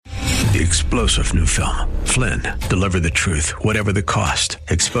The explosive new film, Flynn, deliver the truth, whatever the cost,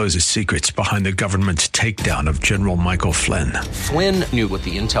 exposes secrets behind the government's takedown of General Michael Flynn. Flynn knew what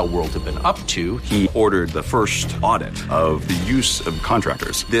the intel world had been up to. He ordered the first audit of the use of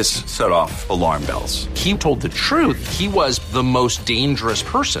contractors. This set off alarm bells. He told the truth. He was the most dangerous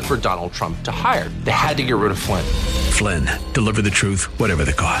person for Donald Trump to hire. They had to get rid of Flynn. Flynn, deliver the truth, whatever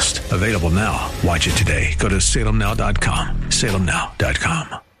the cost. Available now. Watch it today. Go to salemnow.com.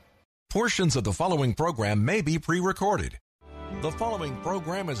 salemnow.com. Portions of the following program may be pre-recorded. The following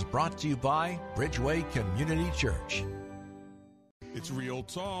program is brought to you by Bridgeway Community Church. It's Real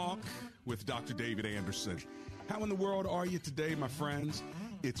Talk with Dr. David Anderson. How in the world are you today, my friends?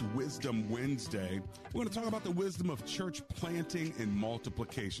 It's Wisdom Wednesday. We're going to talk about the wisdom of church planting and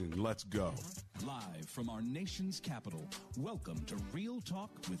multiplication. Let's go. Live from our nation's capital, welcome to Real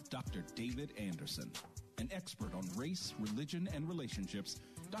Talk with Dr. David Anderson. An expert on race, religion, and relationships,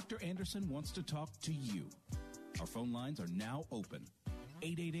 Dr. Anderson wants to talk to you. Our phone lines are now open.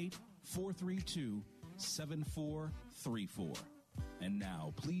 888-432-7434. And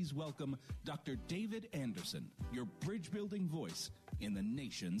now, please welcome Dr. David Anderson, your bridge-building voice in the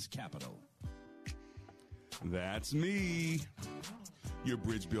nation's capital. That's me, your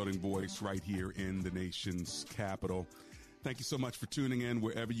bridge-building voice right here in the nation's capital. Thank you so much for tuning in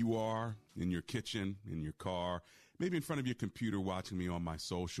wherever you are, in your kitchen, in your car, maybe in front of your computer watching me on my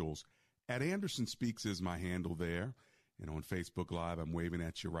socials. At Anderson Speaks is my handle there. And on Facebook Live, I'm waving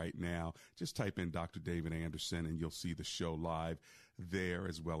at you right now. Just type in Dr. David Anderson and you'll see the show live there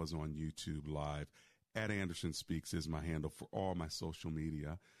as well as on YouTube Live. At Anderson Speaks is my handle for all my social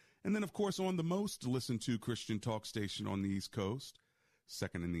media. And then, of course, on the most listened to Christian talk station on the East Coast,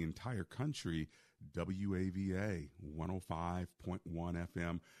 second in the entire country, WAVA 105.1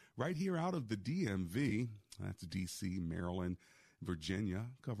 FM, right here out of the DMV. That's DC, Maryland, Virginia,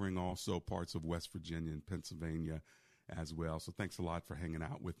 covering also parts of West Virginia and Pennsylvania as well. So thanks a lot for hanging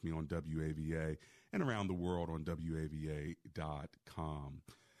out with me on WAVA and around the world on WAVA.com.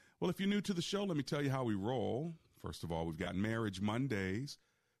 Well, if you're new to the show, let me tell you how we roll. First of all, we've got Marriage Mondays,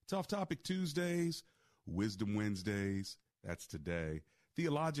 Tough Topic Tuesdays, Wisdom Wednesdays, that's today,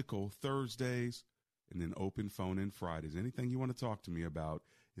 Theological Thursdays, and then Open Phone In Fridays. Anything you want to talk to me about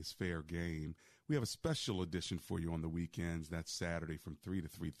is fair game. We have a special edition for you on the weekends. That's Saturday from 3 to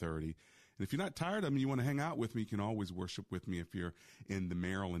 3:30. And if you're not tired of me, you want to hang out with me, you can always worship with me if you're in the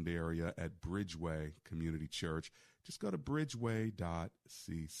Maryland area at Bridgeway Community Church. Just go to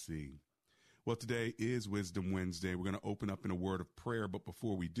bridgeway.cc. Well, today is Wisdom Wednesday. We're going to open up in a word of prayer. But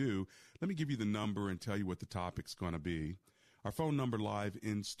before we do, let me give you the number and tell you what the topic's going to be. Our phone number live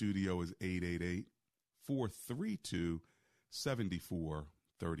in studio is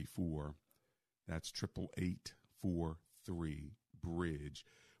 888-432-7434. That's 888-43-BRIDGE.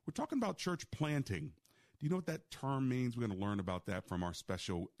 We're talking about church planting. Do you know what that term means? We're going to learn about that from our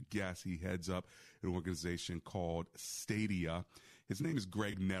special guest. He heads up an organization called Stadia. His name is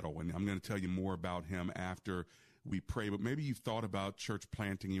Greg Nettle, and I'm going to tell you more about him after we pray. But maybe you've thought about church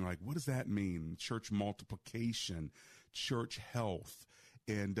planting. You're like, what does that mean? Church multiplication, church health.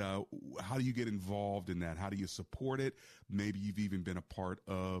 And how do you get involved in that? How do you support it? Maybe you've even been a part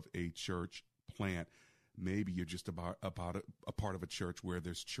of a church plant. Maybe you're just about a part of a church where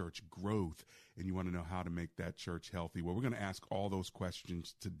there's church growth and you want to know how to make that church healthy. Well, we're going to ask all those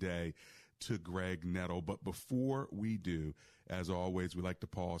questions today to Greg Nettle. But before we do, as always, we like to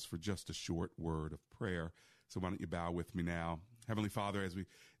pause for just a short word of prayer. So why don't you bow with me now? Heavenly Father, as we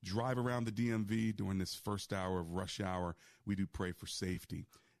drive around the DMV during this first hour of rush hour, we do pray for safety.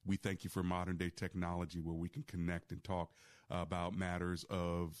 We thank you for modern day technology where we can connect and talk about matters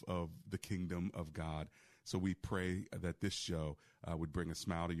of the kingdom of God. So we pray that this show would bring a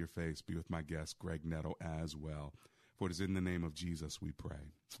smile to your face. Be with my guest, Greg Nettle, as well. For it is in the name of Jesus we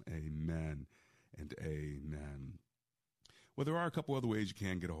pray. Amen and amen. Well, there are a couple other ways you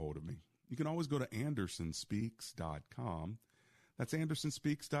can get a hold of me. You can always go to AndersonSpeaks.com. That's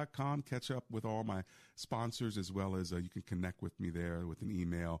AndersonSpeaks.com. Catch up with all my sponsors, as well as you can connect with me there with an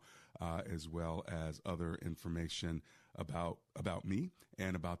email, as well as other information about me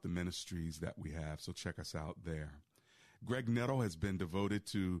and about the ministries that we have. So check us out there. Greg Nettle has been devoted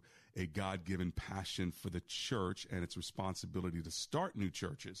to a God-given passion for the church and its responsibility to start new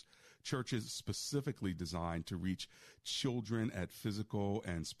churches specifically designed to reach children at physical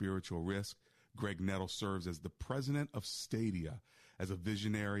and spiritual risk. Greg Nettle serves as the president of Stadia. As a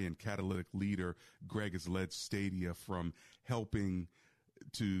visionary and catalytic leader, Greg has led Stadia from helping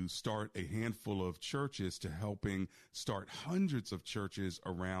to start a handful of churches to helping start hundreds of churches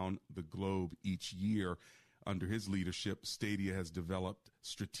around the globe each year. Under his leadership, Stadia has developed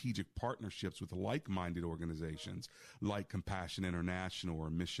strategic partnerships with like-minded organizations like Compassion International or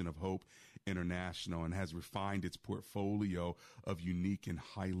Mission of Hope International, and has refined its portfolio of unique and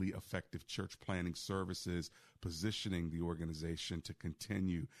highly effective church planting services, positioning the organization to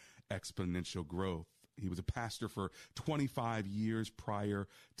continue exponential growth. He was a pastor for 25 years prior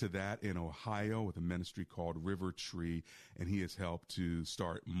to that in Ohio with a ministry called River Tree, and he has helped to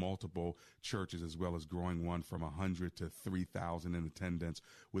start multiple churches as well as growing one from 100 to 3,000 in attendance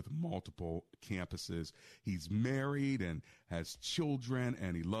with multiple campuses. He's married and has children,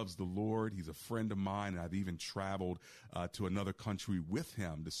 and he loves the Lord. He's a friend of mine, and I've even traveled to another country with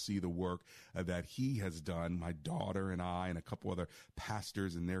him to see the work that he has done. My daughter and I and a couple other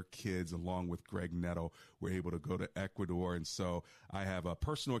pastors and their kids, along with Greg Netto, were able to go to Ecuador. And so I have a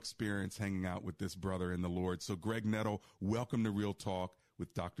personal experience hanging out with this brother in the Lord. So Greg Netto, welcome to Real Talk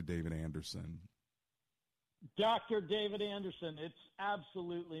with Dr. David Anderson. Dr. David Anderson, it's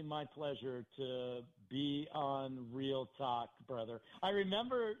absolutely my pleasure to be on Real Talk, brother. I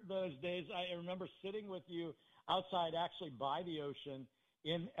remember those days. I remember sitting with you outside, actually by the ocean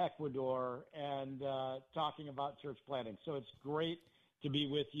in Ecuador, and talking about church planting. So it's great to be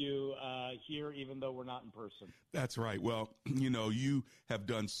with you here, even though we're not in person. That's right. Well, you have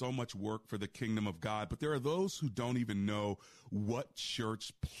done so much work for the kingdom of God, but there are those who don't even know what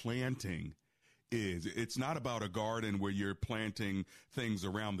church planting is. It's not about a garden where you're planting things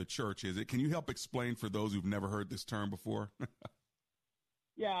around the church, is it? Can you help explain for those who've never heard this term before?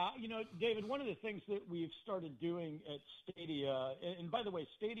 Yeah, David, one of the things that we've started doing at Stadia, and by the way,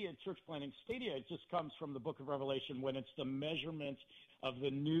 Stadia church planting, Stadia just comes from the book of Revelation when it's the measurement of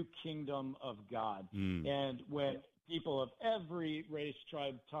the new kingdom of God. And when people of every race,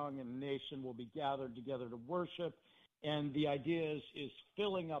 tribe, tongue, and nation will be gathered together to worship, and the idea is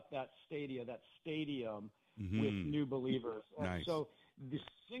filling up that stadia, that stadium with new believers. Nice. And so the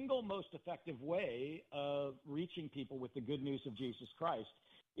single most effective way of reaching people with the good news of Jesus Christ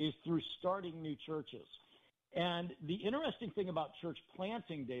is through starting new churches. And the interesting thing about church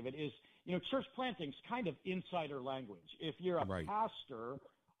planting, David, is, church planting is kind of insider language. If you're a pastor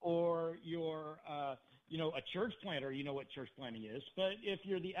or you're, a church planter, you know what church planting is. But if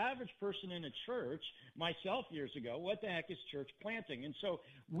you're the average person in a church, myself years ago, what the heck is church planting? And so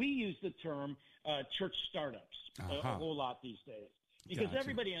we use the term church startups a whole lot these days. Because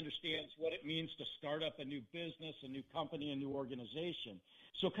everybody understands what it means to start up a new business, a new company, a new organization.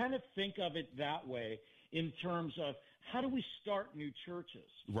 So kind of think of it that way in terms of how do we start new churches?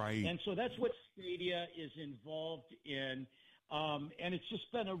 Right. And so that's what Stadia is involved in. And it's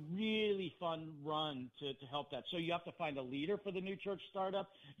just been a really fun run to help that. So you have to find a leader for the new church startup.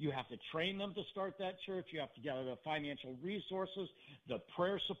 You have to train them to start that church. You have to gather the financial resources, the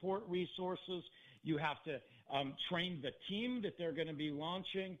prayer support resources. You have to train the team that they're going to be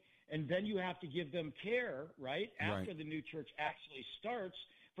launching. And then you have to give them care, right, after the new church actually starts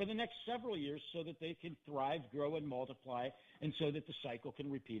for the next several years so that they can thrive, grow, and multiply, and so that the cycle can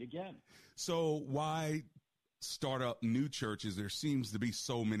repeat again. So why start up new churches? There seems to be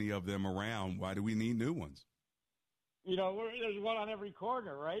so many of them around. Why do we need new ones? There's one on every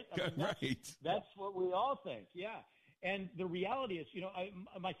corner, right? That's what we all think, yeah. And the reality is,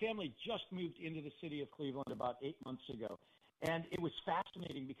 my family just moved into the city of Cleveland about 8 months ago. And it was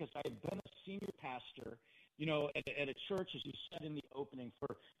fascinating because I had been a senior pastor, at a church, as you said in the opening,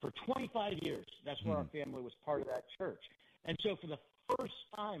 for 25 years. That's where our family was part of that church. And so for the first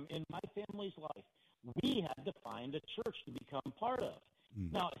time in my family's life, we had to find a church to become part of.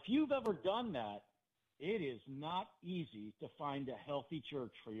 Now, if you've ever done that, it is not easy to find a healthy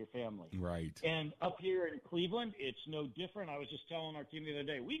church for your family. Right. And up here in Cleveland, it's no different. I was just telling our team the other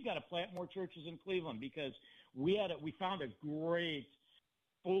day, we've got to plant more churches in Cleveland because we found a great,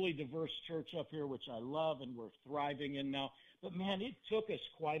 fully diverse church up here, which I love and we're thriving in now. But, man, it took us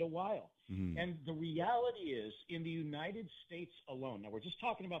quite a while. And the reality is, in the United States alone, now we're just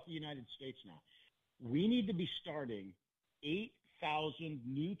talking about the United States now, we need to be starting 8,000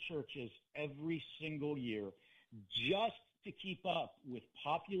 new churches every single year just to keep up with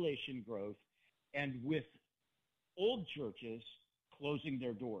population growth and with old churches closing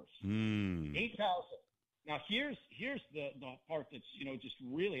their doors. 8,000. Now, here's the part that's, just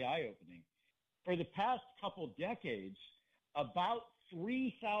really eye-opening. For the past couple decades, about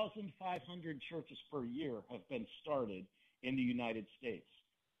 3,500 churches per year have been started in the United States.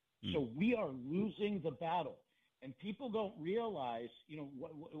 So we are losing the battle. And people don't realize,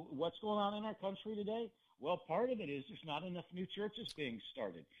 what's going on in our country today? Well, part of it is there's not enough new churches being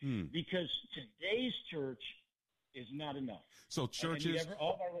started because today's church is not enough. So churches,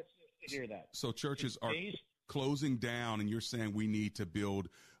 all of our listeners to hear that. So churches closing down, and you're saying we need to build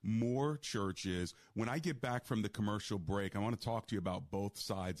more churches. When I get back from the commercial break, I want to talk to you about both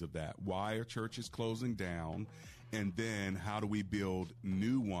sides of that. Why are churches closing down? And then how do we build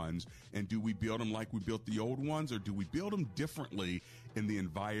new ones? And do we build them like we built the old ones, or do we build them differently in the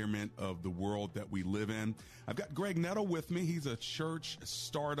environment of the world that we live in? I've got Greg Nettle with me. He's a church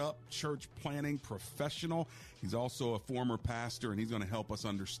startup, church planning professional. He's also a former pastor, and he's going to help us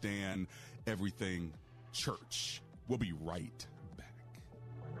understand everything church. We'll be right back.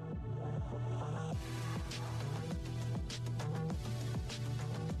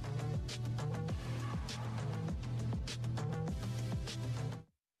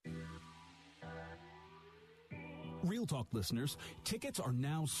 Real Talk listeners, tickets are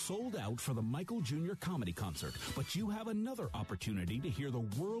now sold out for the Michael Jr. Comedy Concert, but you have another opportunity to hear the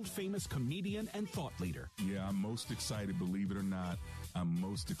world-famous comedian and thought leader. Yeah, I'm most excited, believe it or not. I'm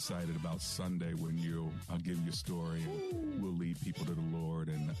most excited about Sunday when I'll give you a story and we'll lead people to the Lord.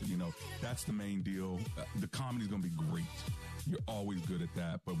 And, that's the main deal. The comedy's going to be great. You're always good at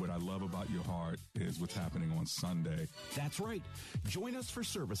that. But what I love about your heart is what's happening on Sunday. That's right. Join us for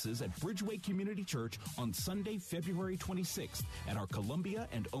services at Bridgeway Community Church on Sunday, February 26th at our Columbia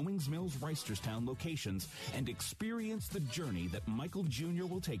and Owings Mills Reisterstown locations and experience the journey that Michael Jr.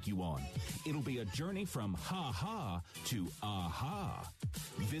 will take you on. It'll be a journey from ha-ha to aha.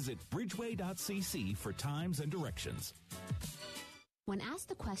 Visit bridgeway.cc for times and directions. When asked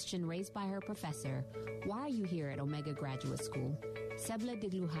the question raised by her professor, why are you here at Omega Graduate School? Sebla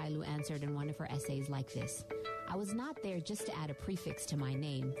Digluhailu answered in one of her essays like this: I was not there just to add a prefix to my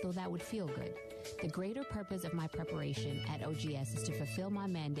name, though that would feel good. The greater purpose of my preparation at OGS is to fulfill my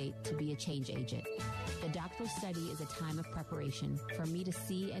mandate to be a change agent. The doctoral study is a time of preparation for me to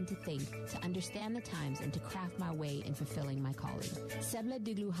see and to think, to understand the times, and to craft my way in fulfilling my calling. Sebla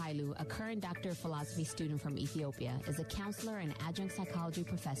Digluhailu, a current Doctor of Philosophy student from Ethiopia, is a counselor and adjunct psychology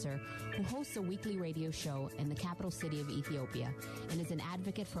professor who hosts a weekly radio show in the capital city of Ethiopia and is an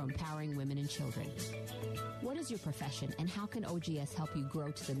advocate for empowering women and children. What is your profession, and how can OGS help you grow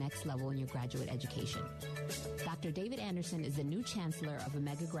to the next level in your graduate education? Dr. David Anderson is the new chancellor of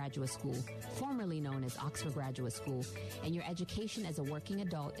Omega Graduate School, formerly known as Oxford Graduate School, and your education as a working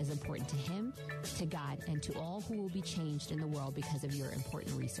adult is important to him, to God, and to all who will be changed in the world because of your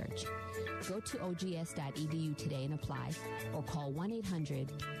important research. Go to ogs.edu today and apply, or call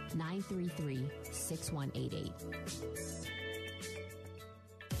 1-800-933-6188.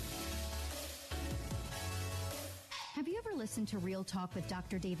 Have you ever listened to Real Talk with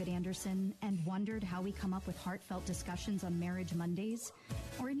Dr. David Anderson and wondered how we come up with heartfelt discussions on Marriage Mondays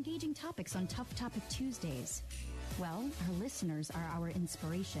or engaging topics on Tough Topic Tuesdays? Well, our listeners are our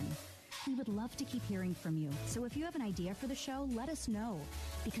inspiration. We would love to keep hearing from you. So if you have an idea for the show, let us know,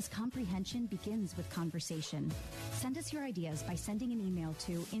 because comprehension begins with conversation. Send us your ideas by sending an email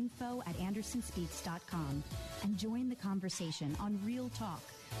to info@andersonspeaks.com and join the conversation on Real Talk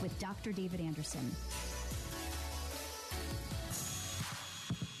with Dr. David Anderson.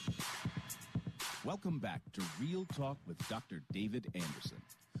 Welcome back to Real Talk with Dr. David Anderson.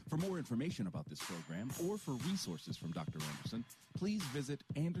 For more information about this program or for resources from Dr. Anderson, please visit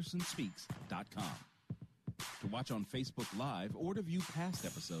andersonspeaks.com. To watch on Facebook Live or to view past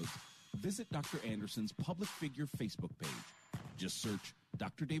episodes, visit Dr. Anderson's public figure Facebook page. Just search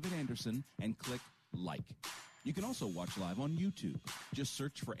Dr. David Anderson and click like. You can also watch live on YouTube. Just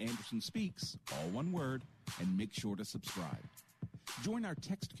search for Anderson Speaks, all one word, and make sure to subscribe. Join our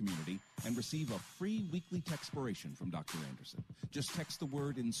text community and receive a free weekly textpiration from Dr. Anderson. Just text the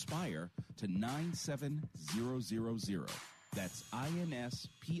word INSPIRE to 97000. That's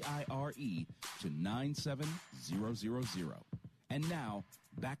INSPIRE to 97000. And now,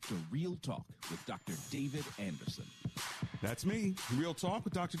 back to Real Talk with Dr. David Anderson. That's me, Real Talk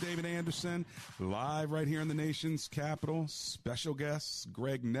with Dr. David Anderson, live right here in the nation's capital. Special guest,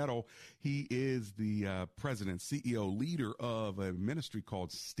 Greg Nettle. He is the president, CEO, leader of a ministry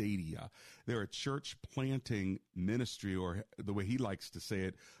called Stadia. They're a church planting ministry, or the way he likes to say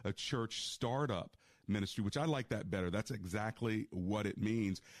it, a church startup ministry, which I like that better. That's exactly what it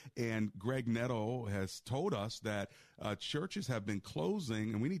means. And Greg Nettle has told us that churches have been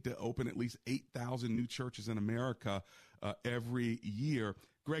closing, and we need to open at least 8,000 new churches in America every year.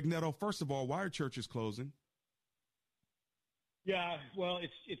 Greg Nettle, first of all, why are churches closing? Yeah, well,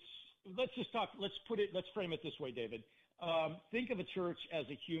 let's frame it this way, David. Think of a church as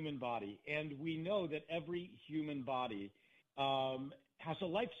a human body, and we know that every human body has a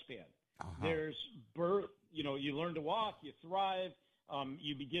lifespan. There's birth, you learn to walk, you thrive,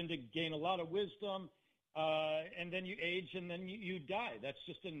 you begin to gain a lot of wisdom, and then you age, and then you die. That's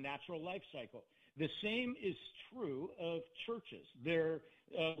just a natural life cycle. The same is true of churches. They're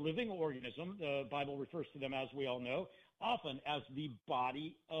a living organism. The Bible refers to them, as we all know, often as the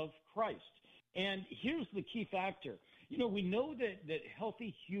body of Christ. And here's the key factor. We know that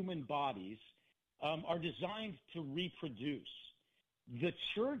healthy human bodies are designed to reproduce. The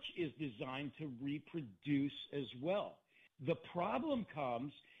church is designed to reproduce as well. The problem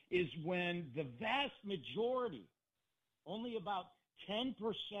comes is when the vast majority, only about 10%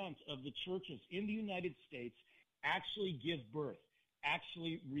 of the churches in the United States actually give birth,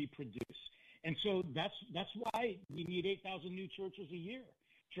 actually reproduce. And so that's why we need 8,000 new churches a year.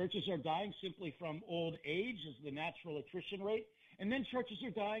 Churches are dying simply from old age as the natural attrition rate, and then churches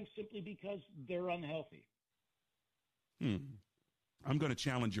are dying simply because they're unhealthy. I'm going to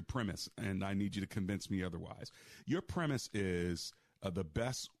challenge your premise, and I need you to convince me otherwise. Your premise is the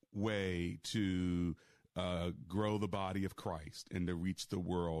best way to grow the body of Christ and to reach the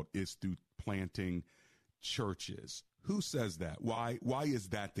world is through planting churches. Who says that? Why is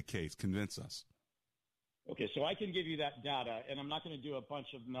that the case? Convince us. Okay, so I can give you that data, and I'm not going to do a bunch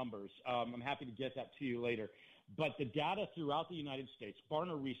of numbers. I'm happy to get that to you later. But the data throughout the United States,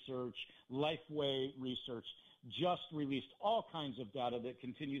 Barna Research, Lifeway Research, just released all kinds of data that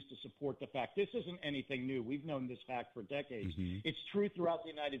continues to support the fact. This isn't anything new. We've known this fact for decades. Mm-hmm. It's true throughout the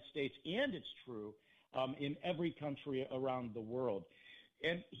United States, and it's true in every country around the world.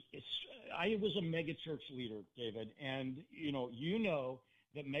 And I was a megachurch leader, David, and you know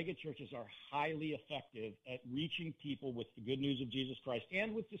that megachurches are highly effective at reaching people with the good news of Jesus Christ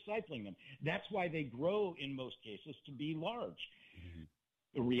and with discipling them. That's why they grow in most cases to be large. Mm-hmm.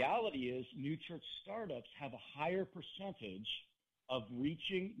 The reality is new church startups have a higher percentage of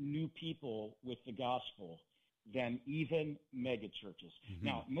reaching new people with the gospel than even megachurches. Mm-hmm.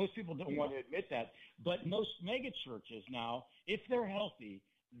 Now, most people don't want to admit that, but most megachurches now, if they're healthy,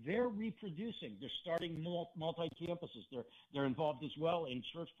 they're reproducing. They're starting multi-campuses. They're involved as well in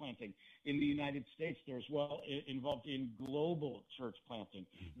church planting. In the United States, they're as well involved in global church planting.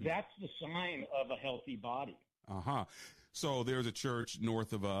 Mm-hmm. That's the sign of a healthy body. Uh-huh. So there's a church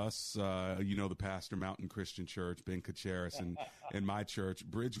north of us, the Pastor Mountain Christian Church, Ben Kacharis, and my church,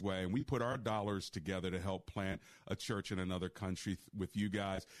 Bridgeway, and we put our dollars together to help plant a church in another country with you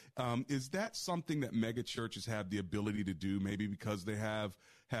guys. Is that something that mega churches have the ability to do, maybe because they have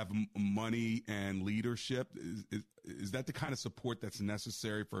money and leadership? Is that the kind of support that's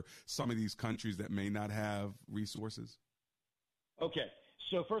necessary for some of these countries that may not have resources? Okay.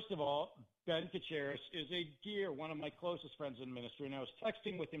 So first of all, Ben Kacharis is a dear, one of my closest friends in ministry, and I was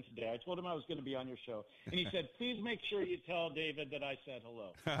texting with him today. I told him I was going to be on your show, and he said, please make sure you tell David that I said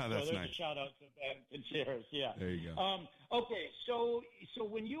hello. That's so there's nice. A shout-out to Ben Kacharis, yeah. There you go. Okay, so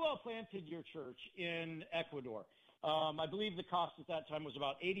when you all planted your church in Ecuador, I believe the cost at that time was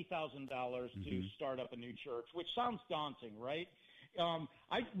about $80,000 to start up a new church, which sounds daunting, right?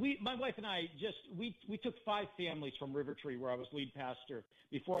 My wife and I we took 5 families from River Tree, where I was lead pastor,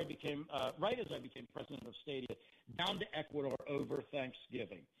 before I became, right as I became president of Stadia, down to Ecuador over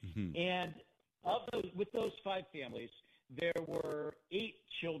Thanksgiving. Mm-hmm. And with those 5 families, there were 8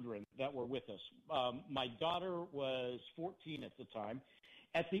 children that were with us. My daughter was 14 at the time.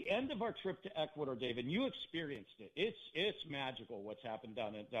 At the end of our trip to Ecuador, David, you experienced it. It's magical what's happened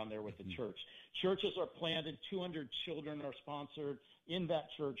down there with the church. Churches are planted. 200 children are sponsored in that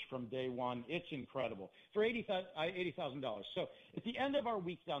church from day one. It's incredible. For $80,000. So at the end of our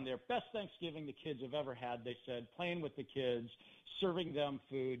week down there, best Thanksgiving the kids have ever had, they said, playing with the kids, serving them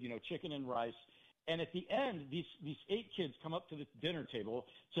food, chicken and rice. And at the end, these 8 kids come up to the dinner table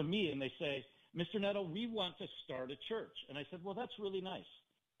to me and they say, Mr. Nettle, we want to start a church. And I said, well, that's really nice.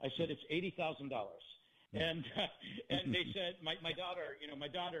 I said, it's $80,000. And they said, my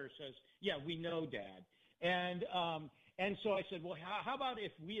daughter says, yeah, we know, Dad. And so I said, well, how about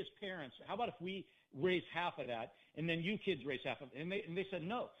if we as parents, how about if we raise half of that and then you kids raise half of it? And they said,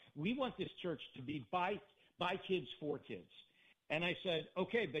 no, we want this church to be by kids for kids. And I said,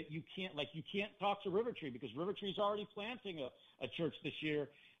 okay, but you can't talk to River Tree because River Tree's already planting a church this year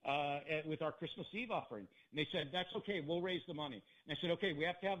with our Christmas Eve offering. And they said, that's okay, we'll raise the money. And I said, okay, we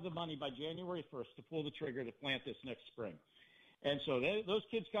have to have the money by January 1st to pull the trigger to plant this next spring. And so those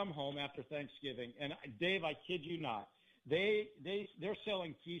kids come home after Thanksgiving, and Dave, I kid you not, they're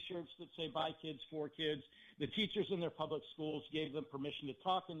selling T-shirts that say "Buy Kids for Kids." The teachers in their public schools gave them permission to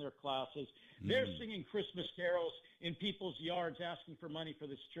talk in their classes. They're singing Christmas carols in people's yards, asking for money for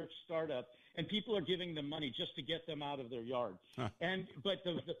this church startup, and people are giving them money just to get them out of their yard. Huh. But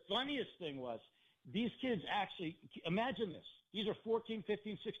the funniest thing was these kids actually, imagine this. These are 14,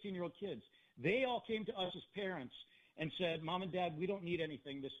 15, 16-year-old kids. They all came to us as parents and said, Mom and Dad, we don't need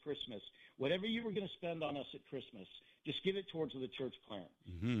anything this Christmas. Whatever you were going to spend on us at Christmas, just give it towards the church plant.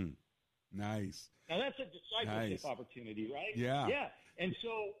 Mm-hmm. Nice. Now, that's a discipleship opportunity, right? Yeah. Yeah. And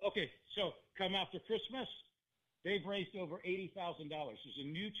so come after Christmas, they've raised over $80,000. There's a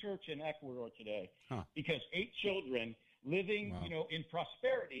new church in Ecuador today because 8 children living, in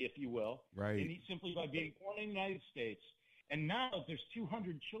prosperity, if you will, right, simply by being born in the United States. And now there's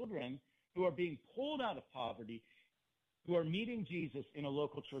 200 children who are being pulled out of poverty, who are meeting Jesus in a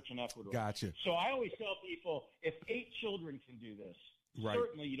local church in Ecuador. Gotcha. So I always tell people, if 8 children can do this,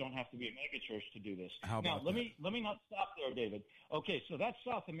 certainly you don't have to be a mega church to do this. How about let me not stop there, David. Okay, so that's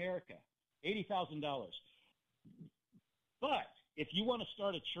South America, $80,000. But if you want to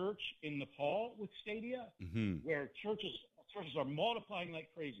start a church in Nepal with Stadia, where churches are multiplying like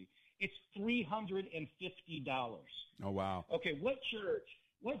crazy, it's $350. Oh, wow. Okay, what church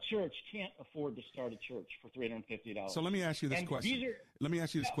can't afford to start a church for $350? So let me ask you this question.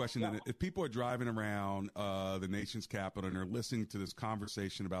 And if people are driving around the nation's capital and are listening to this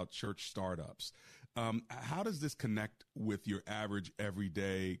conversation about church startups, how does this connect with your average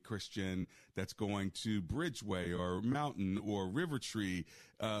everyday Christian that's going to Bridgeway or Mountain or River Tree?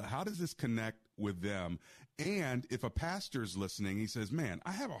 How does this connect with them? And if a pastor's listening, he says, man,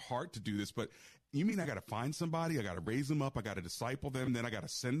 I have a heart to do this, but you mean I got to find somebody, I got to raise them up, I got to disciple them, then I got to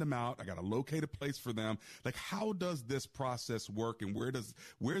send them out, I got to locate a place for them. Like, how does this process work, and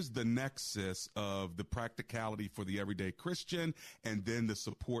where's the nexus of the practicality for the everyday Christian and then the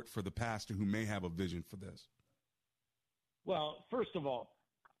support for the pastor who may have a vision for this? Well, first of all,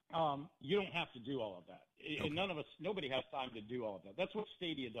 you don't have to do all of that. Okay. And nobody has time to do all of that. That's what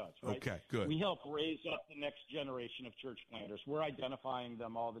Stadia does, right? Okay, good. We help raise up the next generation of church planters. We're identifying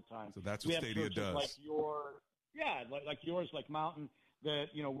them all the time. So that's what Stadia does. Like yours, like Mountain, that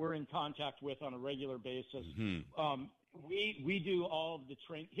we're in contact with on a regular basis. Mm-hmm. We do all of the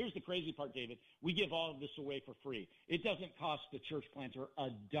training. Here's the crazy part, David. We give all of this away for free. It doesn't cost the church planter a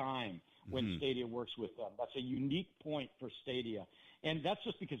dime when Stadia works with them. That's a unique point for Stadia. And that's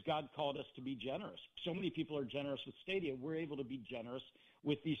just because God called us to be generous. So many people are generous with Stadia. We're able to be generous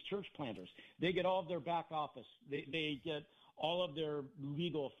with these church planters. They get all of their back office. They get all of their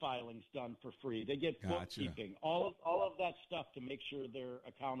legal filings done for free. They get bookkeeping, all of that stuff to make sure they're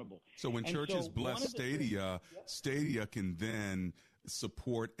accountable. So when churches bless Stadia, Stadia can then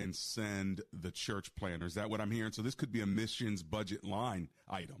support and send the church planter. Is that what I'm hearing? So this could be a missions budget line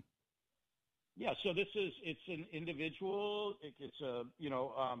item. Yeah, so it's an individual. It's a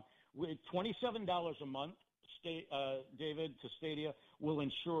 $27 a month, David, to Stadia will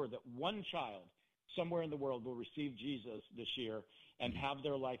ensure that one child somewhere in the world will receive Jesus this year and have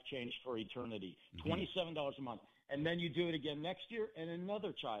their life changed for eternity. $27 a month, and then you do it again next year, and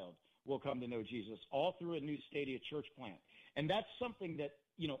another child will come to know Jesus, all through a new Stadia church plant. And that's something that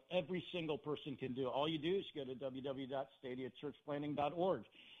every single person can do. All you do is go to www.stadiachurchplanting.org.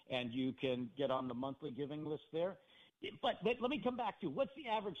 And you can get on the monthly giving list there. But let me come back to what's the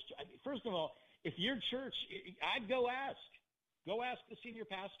average. First of all, if your church, I'd go ask the senior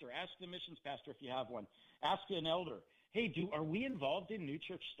pastor, ask the missions pastor if you have one, ask an elder. Hey, are we involved in new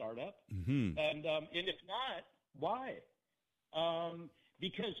church startup? And if not, why?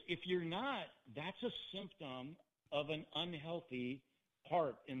 Because if you're not, that's a symptom of an unhealthy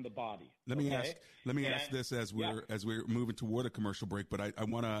part in the body. Let me ask this as we're moving toward a commercial break, but I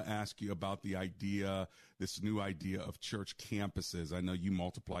want to ask you about this new idea of church campuses. I know you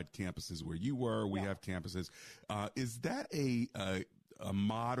multiplied campuses where you were. We have campuses. Is that a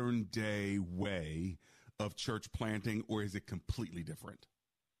modern day way of church planting, or is it completely different?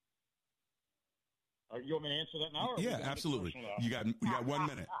 You want me to answer that now? Yeah, absolutely. You got 1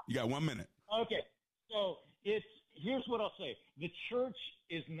 minute. You got 1 minute. Okay. So here's what I'll say. The church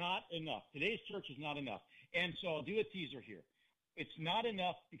is not enough. Today's church is not enough. And so I'll do a teaser here. It's not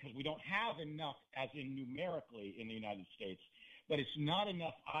enough because we don't have enough, as in numerically, in the United States. But it's not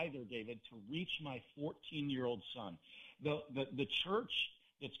enough either, David, to reach my 14-year-old son. The church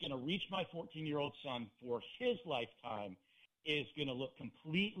that's going to reach my 14-year-old son for his lifetime is going to look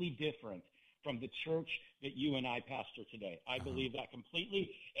completely different from the church that you and I pastor today. I believe that completely,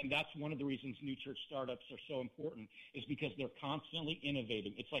 and that's one of the reasons new church startups are so important, is because they're constantly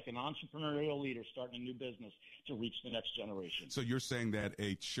innovating. It's like an entrepreneurial leader starting a new business to reach the next generation. So you're saying that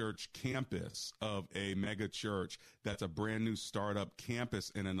a church campus of a mega church that's a brand new startup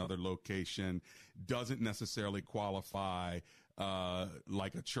campus in another location doesn't necessarily qualify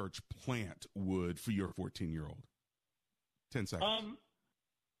like a church plant would for your 14-year-old? 10 seconds.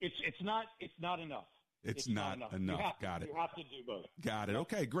 It's not enough. It's not enough. Got it. You have to do both. Got it.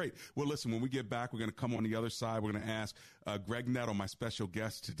 Okay, great. Well, listen, when we get back, we're going to come on the other side. We're going to ask Greg Nettle, my special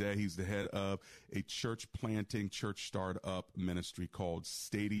guest today. He's the head of a church planting, church startup ministry called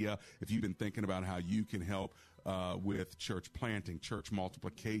Stadia. If you've been thinking about how you can help with church planting, church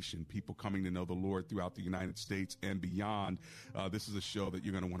multiplication, people coming to know the Lord throughout the United States and beyond, this is a show that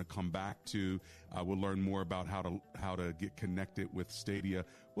you're going to want to come back to. We'll learn more about how to get connected with Stadia.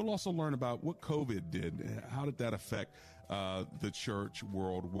 We'll also learn about what COVID did. How did that affect the church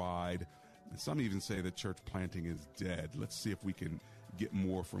worldwide? Some even say that church planting is dead. Let's see if we can get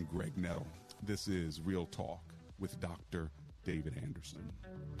more from Greg Nettle. This is Real Talk with Dr. David Anderson.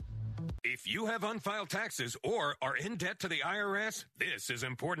 If you have unfiled taxes or are in debt to the IRS, this is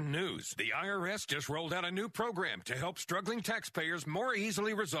important news. The IRS just rolled out a new program to help struggling taxpayers more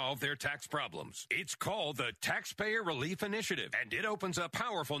easily resolve their tax problems. It's called the Taxpayer Relief Initiative, and it opens up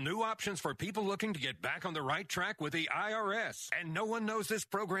powerful new options for people looking to get back on the right track with the IRS. And no one knows this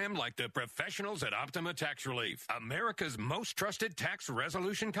program like the professionals at Optima Tax Relief, America's most trusted tax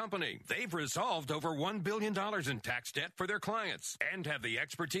resolution company. They've resolved over $1 billion in tax debt for their clients and have the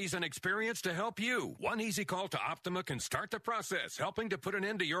expertise and experience to help you. One easy call to Optima can start the process, helping to put an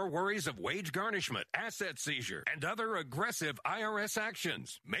end to your worries of wage garnishment, asset seizure, and other aggressive IRS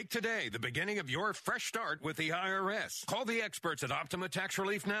actions. Make today the beginning of your fresh start with the IRS. Call the experts at Optima Tax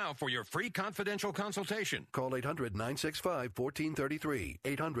Relief now for your free confidential consultation. Call 800-965-1433.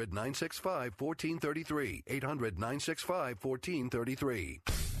 800-965-1433. 800-965-1433.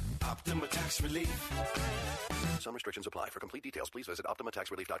 Optima Tax Relief. Some restrictions apply. For complete details, please visit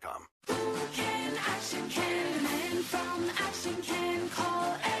OptimaTaxRelief.com. Action can, men from Action can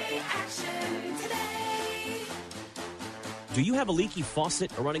call A-Action today. Do you have a leaky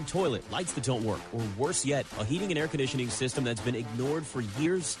faucet, a running toilet, lights that don't work, or worse yet, a heating and air conditioning system that's been ignored for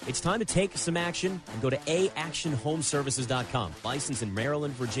years? It's time to take some action and go to AActionHomeservices.com. Licensed in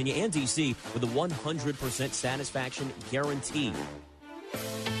Maryland, Virginia, and D.C. with a 100% satisfaction guarantee.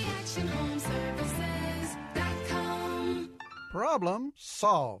 Problem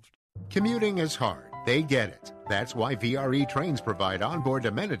solved. Commuting is hard. They get it. That's why VRE trains provide onboard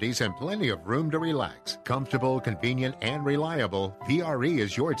amenities and plenty of room to relax. Comfortable, convenient, and reliable, VRE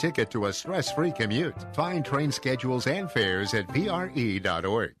is your ticket to a stress-free commute. Find train schedules and fares at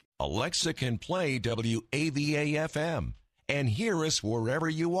VRE.org. Alexa can play WAVA-FM and hear us wherever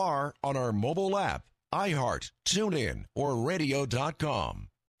you are on our mobile app, iHeart, TuneIn, or radio.com.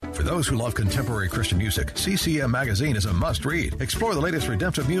 For those who love contemporary Christian music, CCM Magazine is a must-read. Explore the latest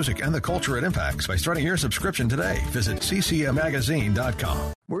redemptive music and the culture it impacts by starting your subscription today. Visit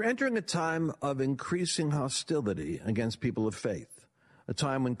ccmmagazine.com. We're entering a time of increasing hostility against people of faith, a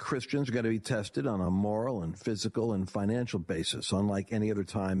time when Christians are going to be tested on a moral and physical and financial basis, unlike any other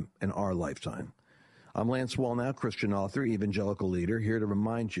time in our lifetime. I'm Lance Wallnau, Christian author, evangelical leader, here to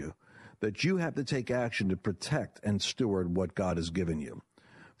remind you that you have to take action to protect and steward what God has given you.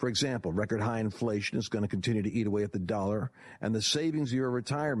 For example, record high inflation is going to continue to eat away at the dollar, and the savings of your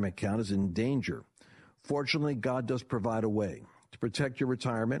retirement account is in danger. Fortunately, God does provide a way. To protect your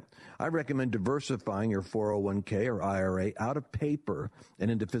retirement, I recommend diversifying your 401k or IRA out of paper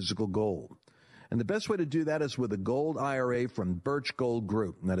and into physical gold. And the best way to do that is with a gold IRA from Birch Gold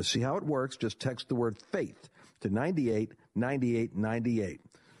Group. Now, to see how it works, just text the word faith to 989898.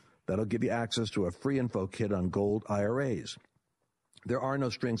 That'll give you access to a free info kit on gold IRAs. There are no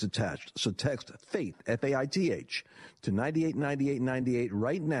strings attached, so text FAITH, F-A-I-T-H, to 989898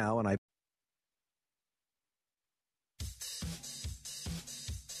 right now, and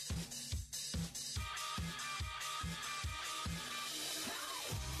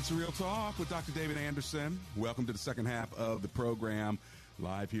It's Real Talk with Dr. David Anderson. Welcome to the second half of the program.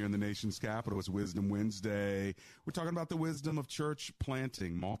 Live here in the nation's capital, it's Wisdom Wednesday. We're talking about the wisdom of church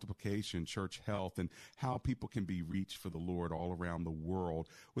planting, multiplication, church health, and how people can be reached for the Lord all around the world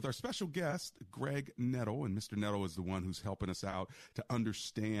with our special guest, Greg Nettle. And Mr. Nettle is the one who's helping us out to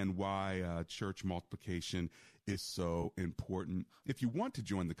understand why church multiplication is so important. If you want to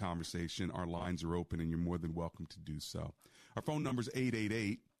join the conversation, our lines are open and you're more than welcome to do so. Our phone number is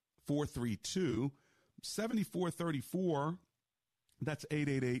 888-432-7434. That's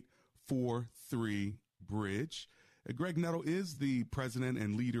 888-43-BRIDGE. Greg Nettle is the president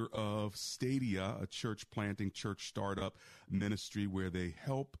and leader of Stadia, a church planting, church startup ministry where they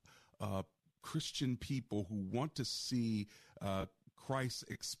help Christian people who want to see Christ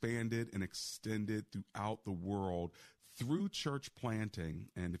expanded and extended throughout the world through church planting,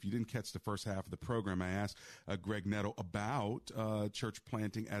 and if you didn't catch the first half of the program, I asked Greg Netto about church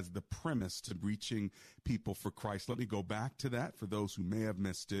planting as the premise to reaching people for Christ. Let me go back to that for those who may have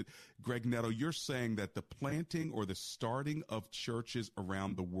missed it. Greg Netto, you're saying that the planting or the starting of churches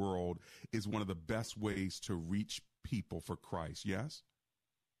around the world is one of the best ways to reach people for Christ, yes?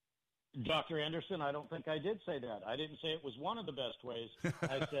 Dr. Anderson, I don't think I did say that. I didn't say it was one of the best ways.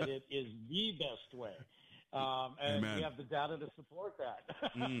 I said it is the best way. And Amen. we have the data to support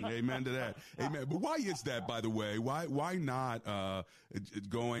that. Amen to that. Amen. But why is that, by the way? Why not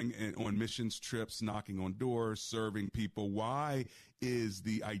going on missions trips, knocking on doors, serving people? Why is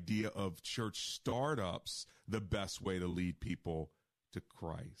the idea of church startups the best way to lead people to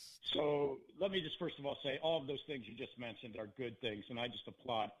Christ? So let me just first of all say all of those things you just mentioned are good things, and I just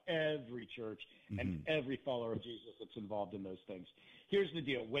applaud every church and every follower of Jesus that's involved in those things. Here's the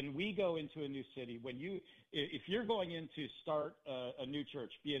deal. When we go into a new city, if you're going in to start a new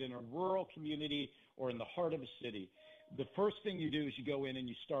church, be it in a rural community or in the heart of a city, the first thing you do is you go in and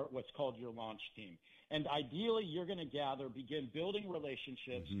you start what's called your launch team. And ideally, you're going to begin building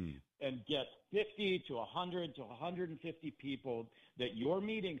relationships and get 50 to 100 to 150 people that you're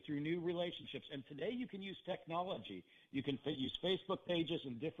meeting through new relationships. And today you can use technology. You can use Facebook pages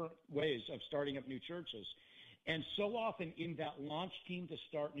and different ways of starting up new churches. And so often in that launch team to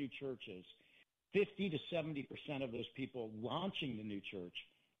start new churches, 50 to 70% of those people launching the new church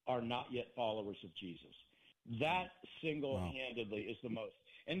are not yet followers of Jesus. That single-handedly is the most.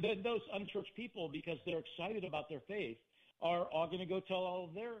 And then those unchurched people, because they're excited about their faith, are all going to go tell all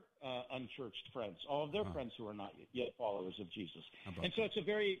of their unchurched friends, all of their friends who are not yet followers of Jesus. And so it's a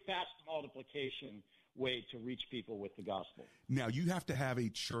very fast multiplication way to reach people with the gospel. Now, you have to have a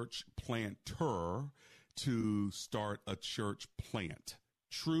church planter to start a church plant.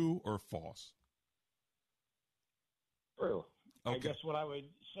 True or false? True. Okay. I guess what I would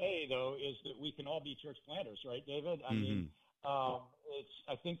say, though, is that we can all be church planters, right, David? I mean,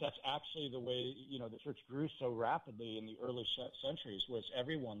 I think that's actually the way, the church grew so rapidly in the early centuries, was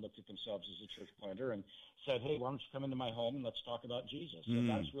everyone looked at themselves as a church planter and said, hey, why don't you come into my home and let's talk about Jesus? And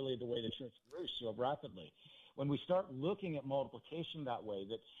that's really the way the church grew so rapidly. When we start looking at multiplication that way,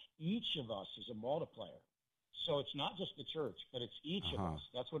 that each of us is a multiplier. So it's not just the church, but it's each of us.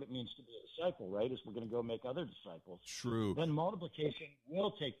 That's what it means to be a disciple, right? Is we're going to go make other disciples. True. Then multiplication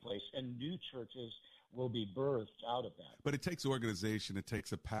will take place, and new churches will be birthed out of that. But it takes organization. It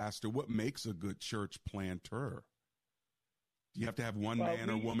takes a pastor. What makes a good church planter? Do you have to have one man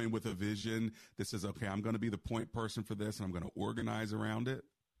or woman with a vision that says, okay, I'm going to be the point person for this, and I'm going to organize around it?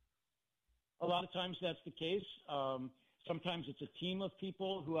 A lot of times that's the case. Sometimes it's a team of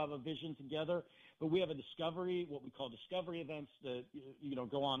people who have a vision together. But we have what we call discovery events that,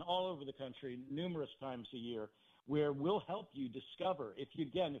 go on all over the country numerous times a year, where we'll help you discover. If you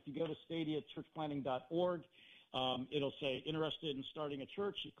go to stadiachurchplanting.org, it'll say interested in starting a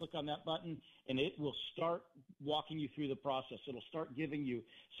church. You click on that button, and it will start walking you through the process. It'll start giving you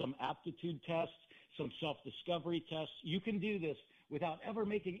some aptitude tests, some self-discovery tests. You can do this without ever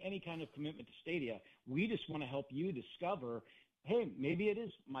making any kind of commitment to Stadia. We just want to help you discover, hey, maybe it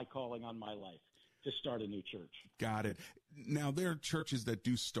is my calling on my life to start a new church. Got it. Now, there are churches that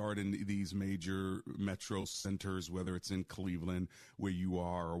do start in these major metro centers, whether it's in Cleveland, where you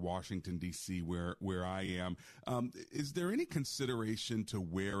are, or Washington, D.C., where I am. Is there any consideration to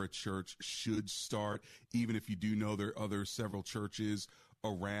where a church should start, even if you do know there are several churches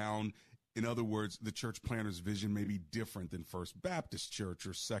around? In other words, the church planter's vision may be different than First Baptist Church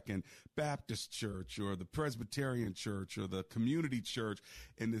or Second Baptist Church or the Presbyterian Church or the community church,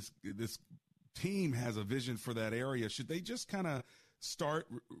 and this team has a vision for that area. Should they just kind of start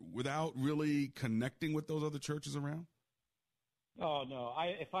without really connecting with those other churches around? Oh, no.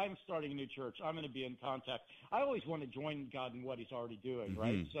 If I'm starting a new church, I'm going to be in contact. I always want to join God in what he's already doing,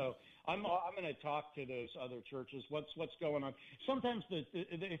 right? So I'm going to talk to those other churches. What's going on? Sometimes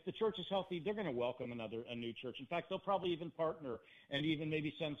if the church is healthy, they're going to welcome a new church. In fact, they'll probably even partner and even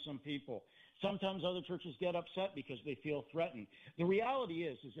maybe send some people. Sometimes other churches get upset because they feel threatened. The reality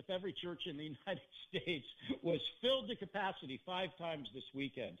is if every church in the United States was filled to capacity 5 times this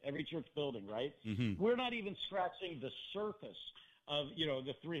weekend, every church building, right? We're not even scratching the surface of,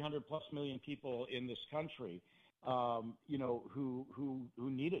 the 300 plus million people in this country, who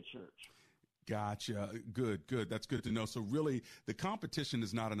need a church. Gotcha. Good. That's good to know. So really, the competition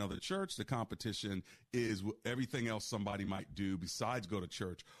is not another church. The competition is everything else somebody might do besides go to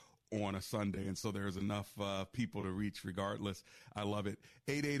church. on a Sunday. And so there's enough people to reach regardless. I love it.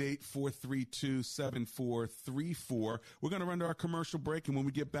 888-432-7434. We're going to run to our commercial break. And when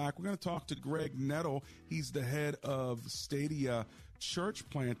we get back, we're going to talk to Greg Nettle. He's the head of Stadia Church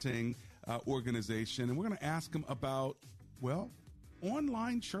Planting organization. And we're going to ask him about, well,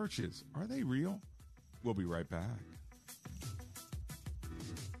 online churches. Are they real? We'll be right back.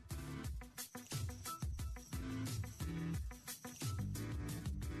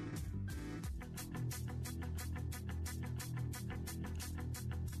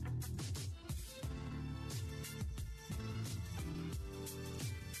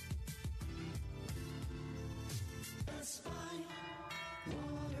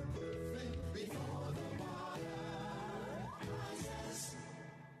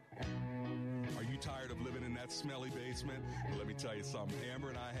 Smelly basement. Well, let me tell you something. Amber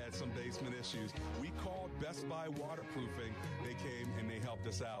and I had some basement issues. We called Best Buy Waterproofing. They came and they helped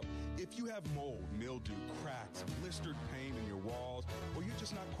us out. If you have mold, mildew, cracks, blistered paint in your walls, or you're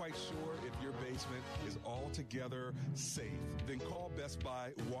just not quite sure if your basement is altogether safe, then call Best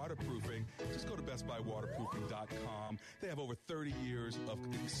Buy Waterproofing. Just go to bestbuywaterproofing.com. They have over 30 years of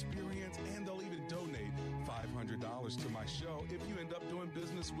experience, and they'll even donate $500 to my show if you end up doing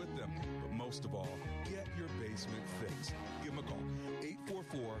business with them. But most of all, get your basement fixed. Give them a call.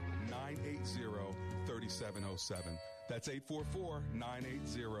 844-980-3707. That's 844-980-3707.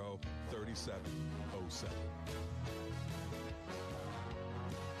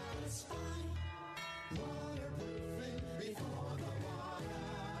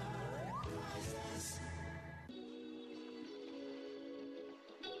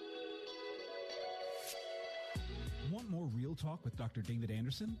 Want more Real Talk with Dr. David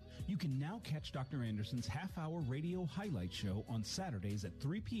Anderson? You can now catch Dr. Anderson's half-hour radio highlight show on Saturdays at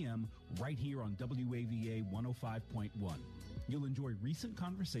 3 p.m. right here on WAVA 105.1. You'll enjoy recent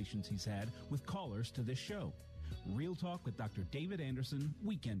conversations he's had with callers to this show. Real Talk with Dr. David Anderson,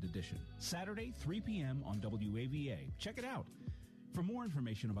 Weekend Edition. Saturday, 3 p.m. on WAVA. Check it out. For more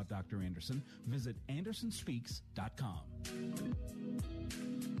information about Dr. Anderson, visit andersonspeaks.com.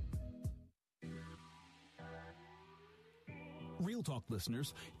 Real Talk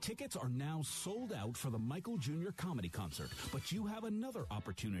listeners, tickets are now sold out for the Michael Jr. Comedy Concert, but you have another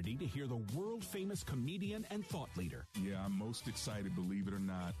opportunity to hear the world-famous comedian and thought leader. Yeah, I'm most excited, believe it or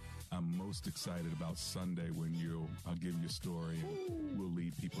not. I'm most excited about Sunday when I'll give you a story and we'll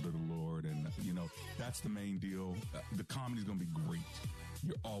lead people to the Lord. And, that's the main deal. The comedy's going to be great.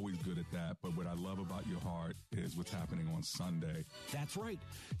 You're always good at that. But what I love about your heart is what's happening on Sunday. That's right.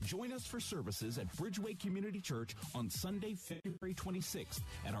 Join us for services at Bridgeway Community Church on Sunday, February 26th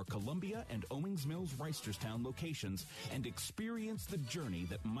at our Columbia and Owings Mills Reisterstown locations and experience the journey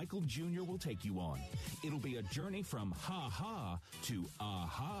that Michael Jr. will take you on. It'll be a journey from ha-ha to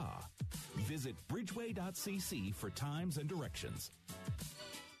aha. Visit bridgeway.cc for times and directions.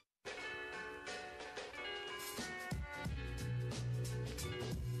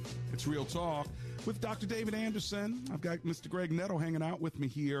 It's Real Talk with Dr. David Anderson. I've got Mr. Greg Nettle hanging out with me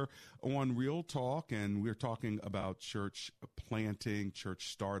here on Real Talk, and we're talking about church planting,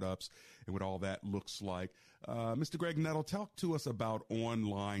 church startups, and what all that looks like. Mr. Greg Nettle, talk to us about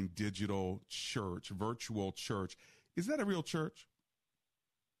online digital church, virtual church. Is that a real church?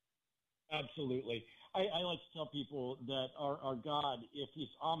 Absolutely. I like to tell people that our God, if he's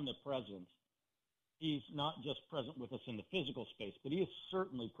omnipresent, he's not just present with us in the physical space, but he is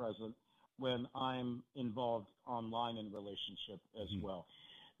certainly present when I'm involved online in relationship as well.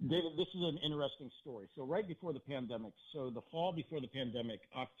 David, this is an interesting story. So right before the pandemic, so the fall before the pandemic,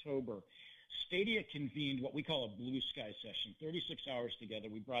 October, Stadia convened what we call a blue sky session, 36 hours together.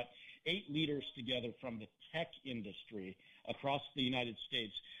 We brought 8 leaders together from the tech industry across the United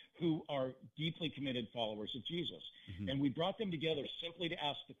States who are deeply committed followers of Jesus. And we brought them together simply to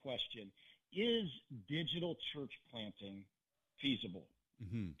ask the question, is digital church planting feasible?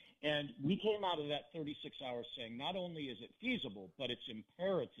 And we came out of that 36 hours saying not only is it feasible, but it's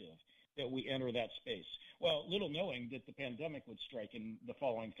imperative that we enter that space. Well, little knowing that the pandemic would strike in the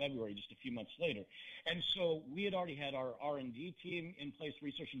following February, just a few months later. And so we had already had our R&D team in place,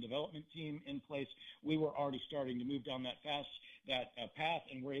 research and development team in place. We were already starting to move down that path,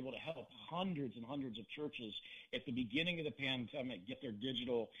 and we're able to help hundreds and hundreds of churches at the beginning of the pandemic get their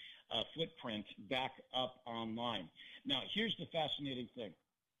digital footprint back up online. Now, here's the fascinating thing.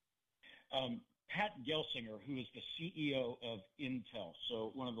 Pat Gelsinger, who is the CEO of Intel,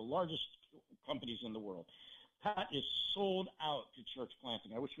 so one of the largest companies in the world, Pat is sold out to church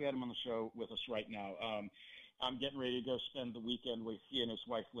planting. I wish we had him on the show with us right now. I'm getting ready to go spend the weekend with he and his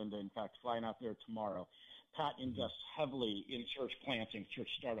wife, Linda, in fact, flying out there tomorrow. Pat invests heavily in church planting, church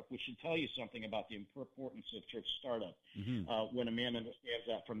startup, which should tell you something about the importance of church startup when a man understands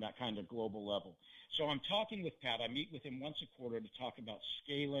that from that kind of global level. So I'm talking with Pat. I meet with him once a quarter to talk about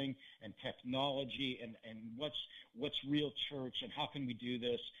scaling and technology and what's real church and how can we do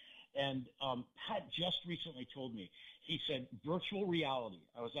this. And Pat just recently told me, he said, virtual reality.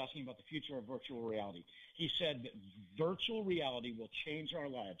 I was asking about the future of virtual reality. He said that virtual reality will change our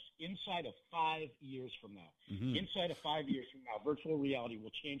lives inside of 5 years from now. Inside of 5 years from now, virtual reality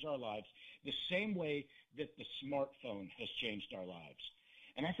will change our lives the same way that the smartphone has changed our lives.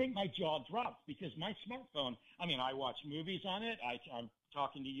 And I think my jaw dropped because my smartphone, I mean, I watch movies on it. I'm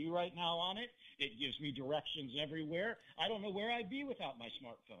talking to you right now on it. It gives me directions everywhere. I don't know where I'd be without my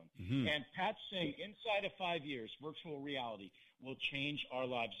smartphone. And Pat's saying inside of 5 years, virtual reality will change our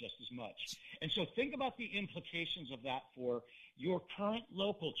lives just as much. And so think about the implications of that for your current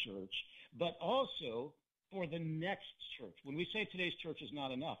local church, but also for the next church. When we say today's church is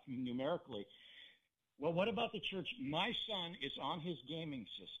not enough numerically, well, what about the church? My son is on his gaming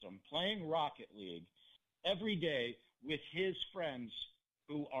system playing Rocket League every day with his friends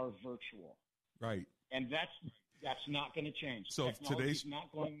who are virtual. Right. And that's not going to change. So Technology's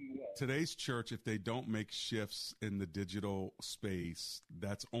not going away. Today's church, if they don't make shifts in the digital space,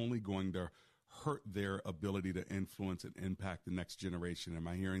 that's only going to hurt their ability to influence and impact the next generation. Am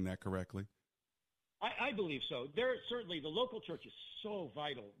I hearing that correctly? I believe so. Certainly the local church is so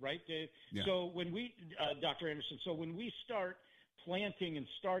vital, right, Dave? Yeah. So when we, Dr. Anderson, when we start planting and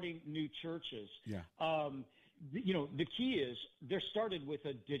starting new churches, the key is they're started with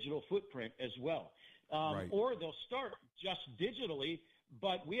a digital footprint as well. Right. Or they'll start just digitally,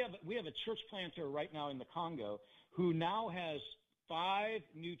 but we have a church planter right now in the Congo who now has 5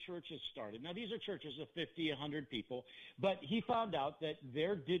 new churches started. Now, these are churches of 50, 100 people, but he found out that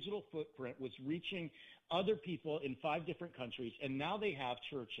their digital footprint was reaching other people in 5 different countries, and now they have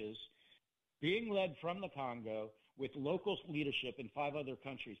churches being led from the Congo with local leadership in 5 other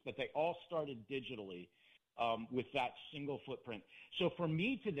countries, but they all started digitally with that single footprint. So for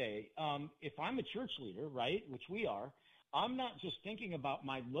me today, if I'm a church leader, right, which we are, I'm not just thinking about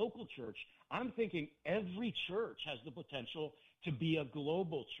my local church. I'm thinking every church has the potential to be a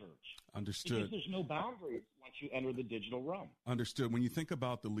global church. Understood. Because there's no boundaries once you enter the digital realm. Understood. When you think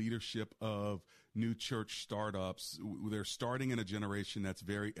about the leadership of new church startups, they're starting in a generation that's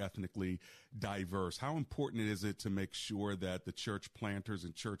very ethnically diverse. How important is it to make sure that the church planters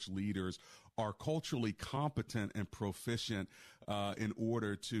and church leaders are culturally competent and proficient in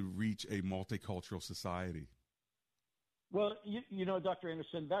order to reach a multicultural society? Well, you know, Dr.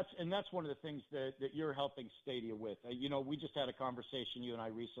 Anderson, that's one of the things that you're helping Stadia with. We just had a conversation, you and I,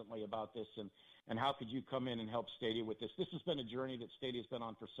 recently about this, and how could you come in and help Stadia with this? This has been a journey that Stadia's been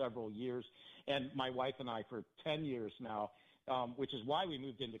on for several years, and my wife and I for 10 years now, which is why we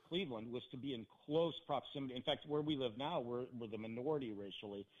moved into Cleveland, was to be in close proximity. In fact, where we live now, we're the minority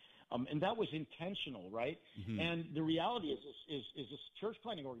racially. And that was intentional, right? And the reality is this church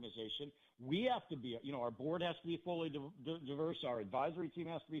planting organization, we have to be, our board has to be fully diverse, our advisory team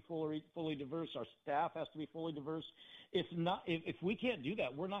has to be fully diverse, our staff has to be fully diverse. If we can't do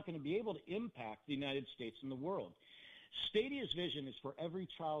that, we're not going to be able to impact the United States and the world. Stadia's vision is for every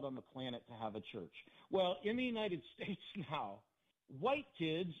child on the planet to have a church. Well, in the United States now, white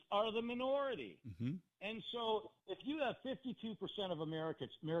kids are the minority. And so if you have 52% of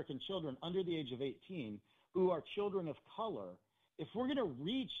American children under the age of 18 who are children of color, if we're going to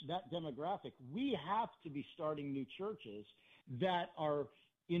reach that demographic, we have to be starting new churches that are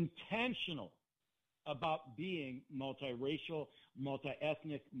intentional about being multiracial,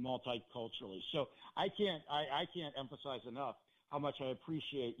 multi-ethnic, multiculturally. So I can't emphasize enough how much I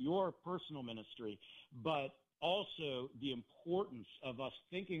appreciate your personal ministry, but also the importance of us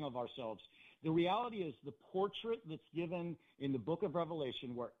thinking of ourselves. The reality is the portrait that's given in the book of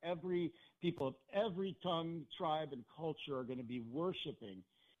Revelation, where every people of every tongue, tribe, and culture are going to be worshiping,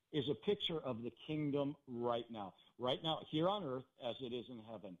 is a picture of the kingdom right now here on earth as it is in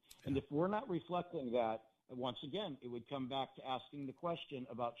heaven. And if we're not reflecting that, once again, it would come back to asking the question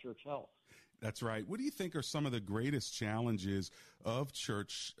about church health. That's right. What do you think are some of the greatest challenges of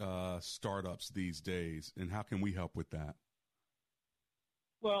church startups these days, and how can we help with that?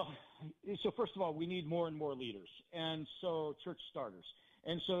 Well, so first of all, we need more and more leaders, and so church starters.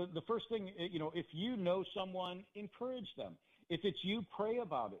 And so the first thing, if you know someone, encourage them. If it's you, pray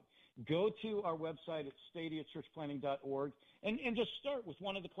about it. Go to our website at stadiachurchplanting.org and just start with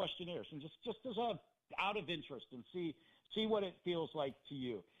one of the questionnaires, and just as out of interest, and see what it feels like to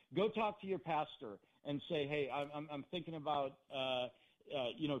you. Go talk to your pastor and say, hey, I'm thinking about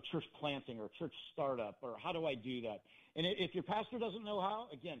church planting or church startup, or how do I do that? And if your pastor doesn't know how,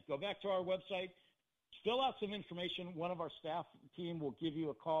 again, go back to our website, fill out some information. One of our staff team will give you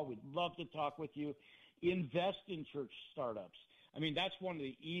a call. We'd love to talk with you. Invest in church startups. I mean, that's one of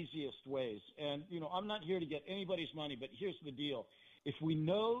the easiest ways. And, I'm not here to get anybody's money, but here's the deal. If we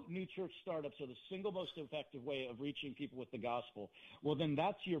know new church startups are the single most effective way of reaching people with the gospel, well, then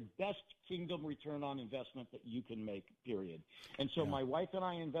that's your best kingdom return on investment that you can make, period. And so my wife and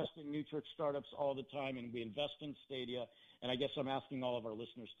I invest in new church startups all the time, and we invest in Stadia. And I guess I'm asking all of our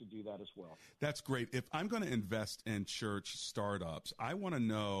listeners to do that as well. That's great. If I'm going to invest in church startups, I want to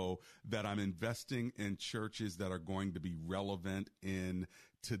know that I'm investing in churches that are going to be relevant in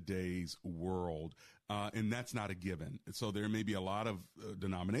today's world. And that's not a given. So there may be a lot of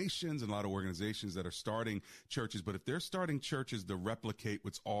denominations and a lot of organizations that are starting churches, but if they're starting churches to replicate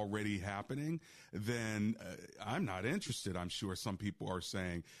what's already happening, then I'm not interested. I'm sure some people are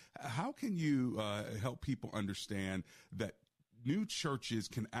saying, how can you help people understand that new churches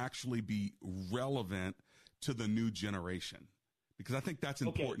can actually be relevant to the new generation? Because I think that's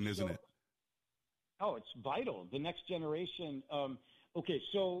important, isn't it? Oh, it's vital. The next generation.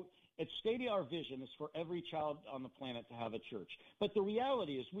 So at Stadia, our vision is for every child on the planet to have a church. But the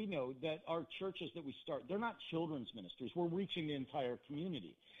reality is we know that our churches that we start, they're not children's ministries. We're reaching the entire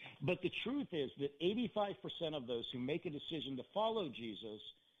community. But the truth is that 85% of those who make a decision to follow Jesus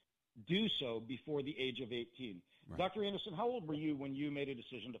do so before the age of 18. Right. Dr. Anderson, how old were you when you made a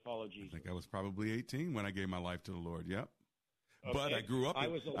decision to follow Jesus? I think I was probably 18 when I gave my life to the Lord. Yep. Okay. But I grew up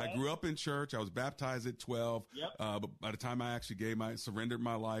in church. I was baptized at 12. Yep. But by the time I actually surrendered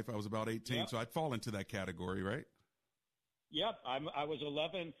my life, I was about 18. Yep. So I'd fall into that category, right? Yep. I was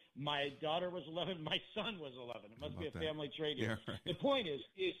 11. My daughter was 11. My son was 11. It must be a family trait here. Yeah, right. The point is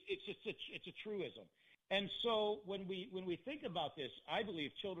it's a truism. And so when we think about this, I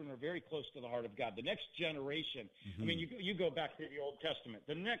believe children are very close to the heart of God. The next generation, I mean, you go back to the Old Testament,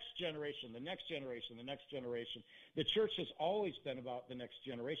 the next generation, the next generation, the next generation. The church has always been about the next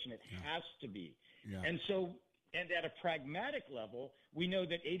generation. It has to be. Yeah. And so, and at a pragmatic level, we know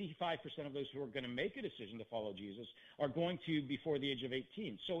that 85% of those who are going to make a decision to follow Jesus are going to before the age of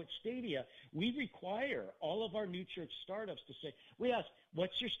 18. So at Stadia, we require all of our new church startups to say, we ask,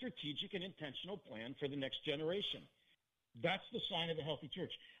 what's your strategic and intentional plan for the next generation? That's the sign of a healthy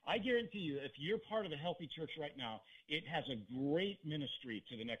church. I guarantee you, if you're part of a healthy church right now, it has a great ministry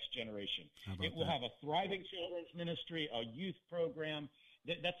to the next generation. It will have a thriving children's ministry, a youth program.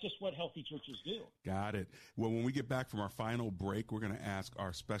 That's just what healthy churches do. Got it. Well, when we get back from our final break, we're going to ask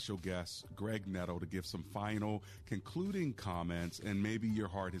our special guest, Greg Netto, to give some final concluding comments. And maybe your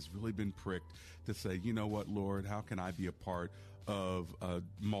heart has really been pricked to say, you know what, Lord, how can I be a part of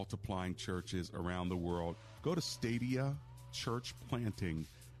multiplying churches around the world? Go to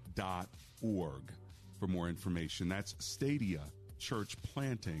StadiaChurchPlanting.org for more information. That's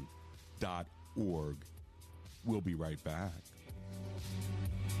StadiaChurchPlanting.org. We'll be right back.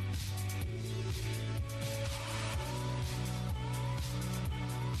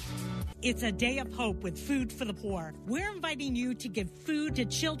 It's a day of hope with Food for the Poor. We're inviting you to give food to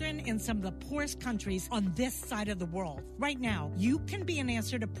children in some of the poorest countries on this side of the world. Right now, you can be an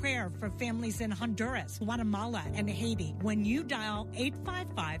answer to prayer for families in Honduras, Guatemala, and Haiti when you dial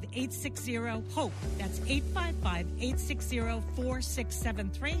 855-860-HOPE. That's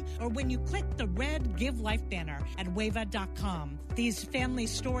 855-860-4673, or when you click the red Give Life banner at weva.com. These family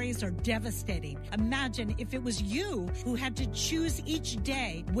stories are devastating. Imagine if it was you who had to choose each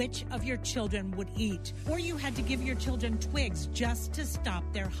day which of your children would eat, or you had to give your children twigs just to stop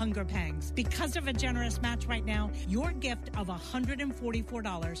their hunger pangs. Because of a generous match right now, your gift of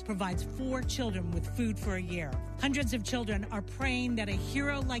 $144 provides 4 children with food for a year. Hundreds of children are praying that a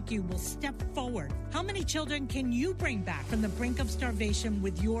hero like you will step forward. How many children can you bring back from the brink of starvation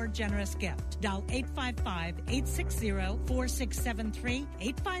with your generous gift? Dial 855-860-4673,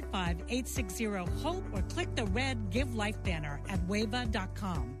 855-860-HOPE, or click the red Give Life banner at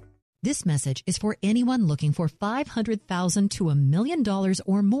weva.com. This message is for anyone looking for $500,000 to $1 million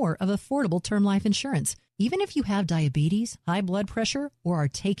or more of affordable term life insurance. Even if you have diabetes, high blood pressure, or are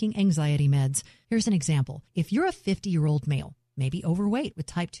taking anxiety meds. Here's an example. If you're a 50-year-old male, maybe overweight with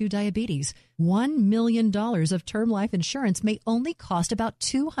type 2 diabetes, $1 million of term life insurance may only cost about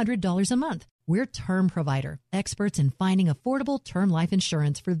 $200 a month. We're Term Provider, experts in finding affordable term life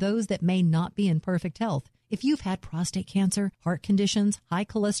insurance for those that may not be in perfect health. If you've had prostate cancer, heart conditions, high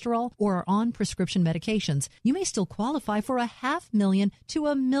cholesterol, or are on prescription medications, you may still qualify for $500,000 to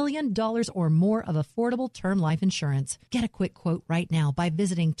 $1 million or more of affordable term life insurance. Get a quick quote right now by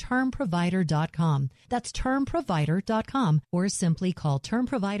visiting termprovider.com. That's termprovider.com, or simply call Term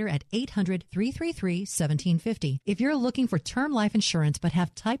Provider at 800-333-1750. If you're looking for term life insurance but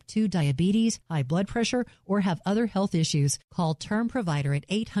have type 2 diabetes, high blood pressure, or have other health issues, call Term Provider at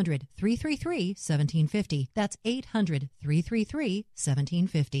 800-333-1750. That's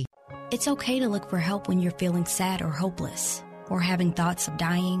 800-333-1750. It's okay to look for help when you're feeling sad or hopeless, or having thoughts of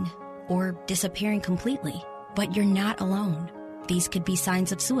dying, or disappearing completely. But you're not alone. These could be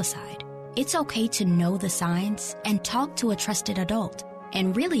signs of suicide. It's okay to know the signs and talk to a trusted adult,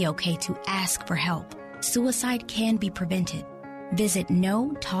 and really okay to ask for help. Suicide can be prevented. Visit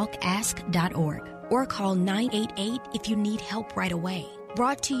notalkask.org or call 988 if you need help right away.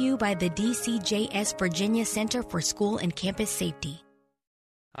 Brought to you by the DCJS Virginia Center for School and Campus Safety.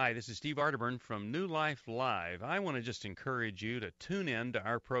 Hi, this is Steve Arterburn from New Life Live. I want to just encourage you to tune in to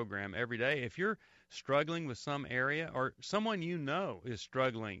our program every day. If you're struggling with some area, or someone you know is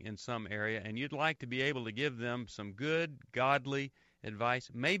struggling in some area, and you'd like to be able to give them some good, godly advice,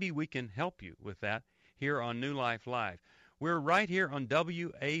 maybe we can help you with that here on New Life Live. We're right here on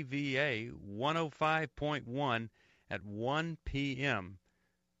WAVA 105.1 at 1 p.m.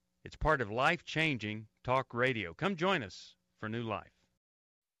 It's part of life-changing talk radio. Come join us for New Life.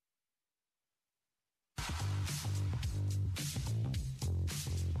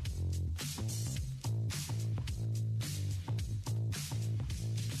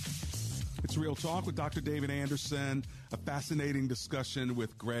 It's Real Talk with Dr. David Anderson, a fascinating discussion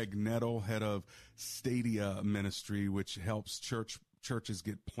with Greg Nettle, head of Stadia Ministry, which helps churches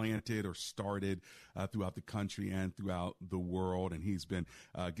get planted or started throughout the country and throughout the world. And he's been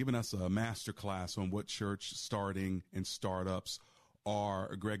giving us a master class on what church starting and startups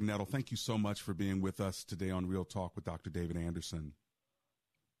are. Greg Nettle, thank you so much for being with us today on Real Talk with Dr. David Anderson.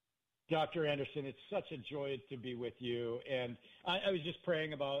 Dr. Anderson, it's such a joy to be with you. And I was just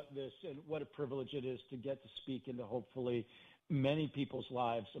praying about this and what a privilege it is to get to speak into hopefully many people's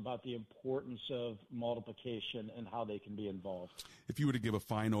lives about the importance of multiplication and how they can be involved. If you were to give a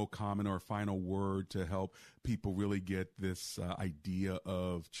final comment or a final word to help people really get this idea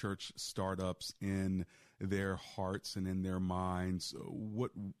of church startups in their hearts and in their minds,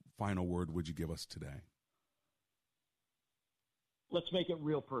 what final word would you give us today? Let's make it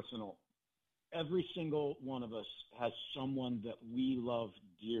real personal. Every single one of us has someone that we love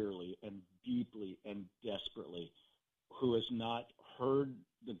dearly and deeply and desperately who has not heard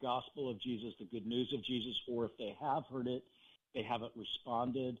the gospel of Jesus, the good news of Jesus, or if they have heard it, they haven't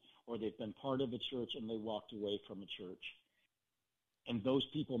responded, or they've been part of a church and they walked away from a church. And those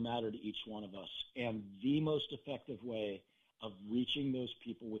people matter to each one of us. And the most effective way of reaching those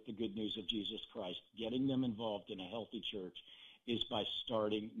people with the good news of Jesus Christ, getting them involved in a healthy church, is by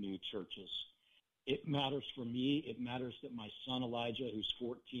starting new churches. It matters for me. It matters that my son Elijah, who's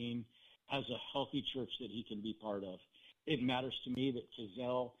 14, has a healthy church that he can be part of. It matters to me that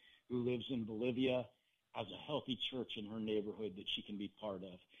Kizel, who lives in Bolivia, has a healthy church in her neighborhood that she can be part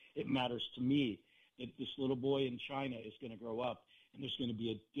of. It matters to me that this little boy in China is going to grow up and there's going to be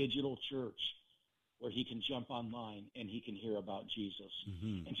a digital church where he can jump online and he can hear about Jesus.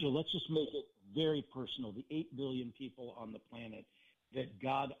 Mm-hmm. And so let's just make it very personal. The 8 billion people on the planet that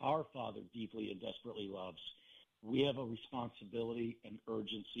God, our Father, deeply and desperately loves, we have a responsibility and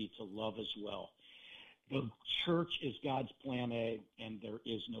urgency to love as well. The church is God's plan A, and there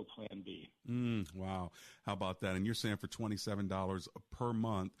is no plan B. Wow. How about that? And you're saying for $27 per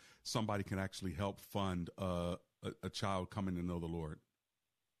month, somebody can actually help fund a child coming to know the Lord.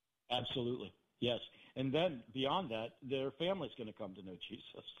 Absolutely. Yes. And then beyond that, their family's going to come to know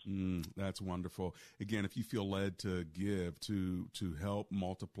Jesus. That's wonderful. Again, if you feel led to give, to help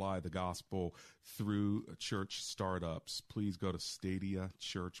multiply the gospel through church startups, please go to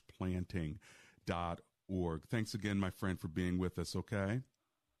stadiachurchplanting.org. Thanks again, my friend, for being with us, okay?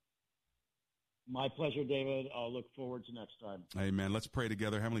 My pleasure, David. I'll look forward to next time. Amen. Let's pray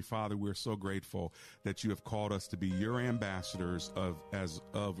together. Heavenly Father, we're so grateful that you have called us to be your ambassadors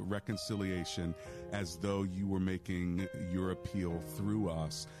of reconciliation, as though you were making your appeal through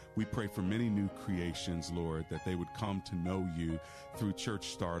us. We pray for many new creations, Lord, that they would come to know you through church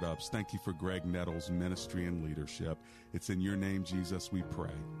startups. Thank you for Greg Nettle's ministry and leadership. It's in your name, Jesus, we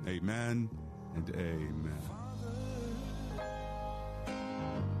pray. Amen and amen.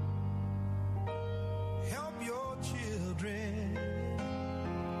 Children,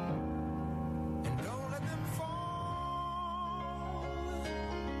 and don't let them fall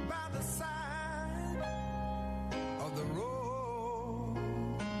by the side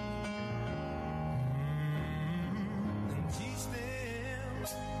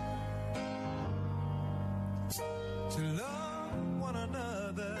to love one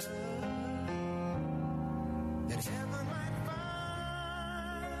another, that heaven might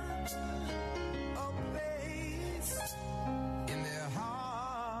find a place in their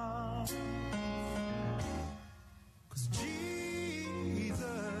heart. 'Cause Jesus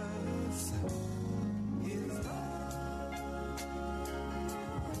is love.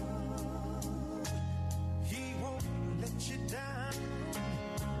 He won't let you down,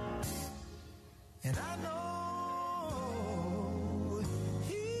 and I know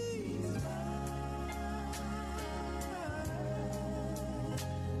He's mine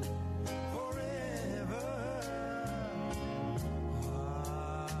forever.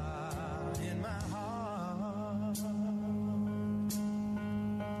 In my heart,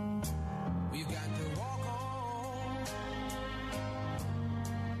 we've got to walk on.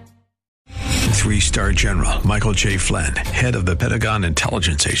 3-star General Michael J. Flynn, head of the Pentagon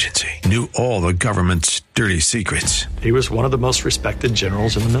Intelligence Agency, knew all the government's dirty secrets. He was one of the most respected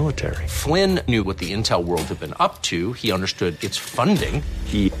generals in the military. Flynn knew what the intel world had been up to. He understood its funding.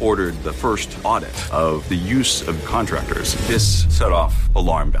 He ordered the first audit of the use of contractors. This set off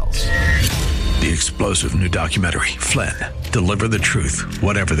alarm bells. The explosive new documentary, Flynn, Deliver the Truth,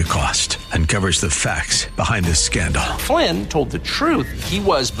 Whatever the Cost, uncovers the facts behind this scandal. Flynn told the truth. He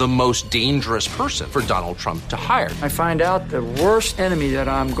was the most dangerous person for Donald Trump to hire. I find out the worst enemy that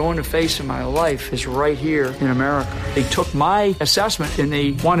I'm going to face in my life is right here in America. They took my assessment and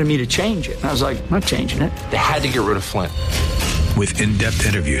they wanted me to change it. And I was like, I'm not changing it. They had to get rid of Flynn. With in-depth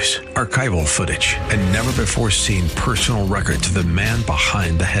interviews, archival footage, and never-before-seen personal records of the man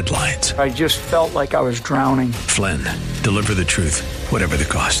behind the headlines. I just felt like I was drowning. Flynn, Deliver the Truth, Whatever the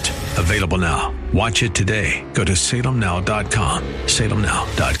Cost. Available now. Watch it today. Go to salemnow.com.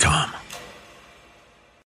 salemnow.com.